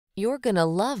You're gonna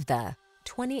love the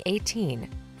 2018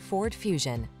 Ford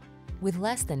Fusion. With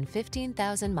less than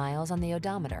 15,000 miles on the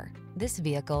odometer, this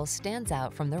vehicle stands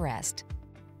out from the rest.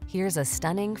 Here's a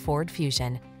stunning Ford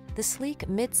Fusion, the sleek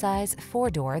midsize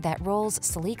four-door that rolls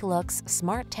sleek looks,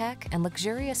 smart tech, and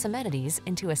luxurious amenities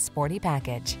into a sporty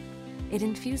package. It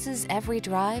infuses every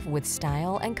drive with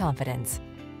style and confidence.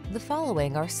 The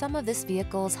following are some of this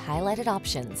vehicle's highlighted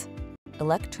options: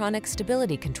 electronic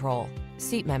stability control,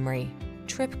 seat memory,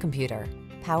 trip computer,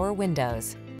 power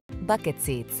windows, bucket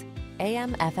seats,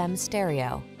 AM/FM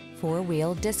stereo,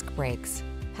 four-wheel disc brakes,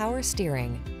 power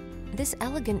steering. This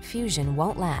elegant Fusion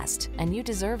won't last, and you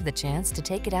deserve the chance to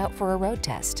take it out for a road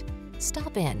test.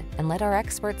 Stop in and let our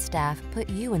expert staff put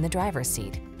you in the driver's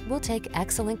seat. We'll take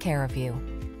excellent care of you.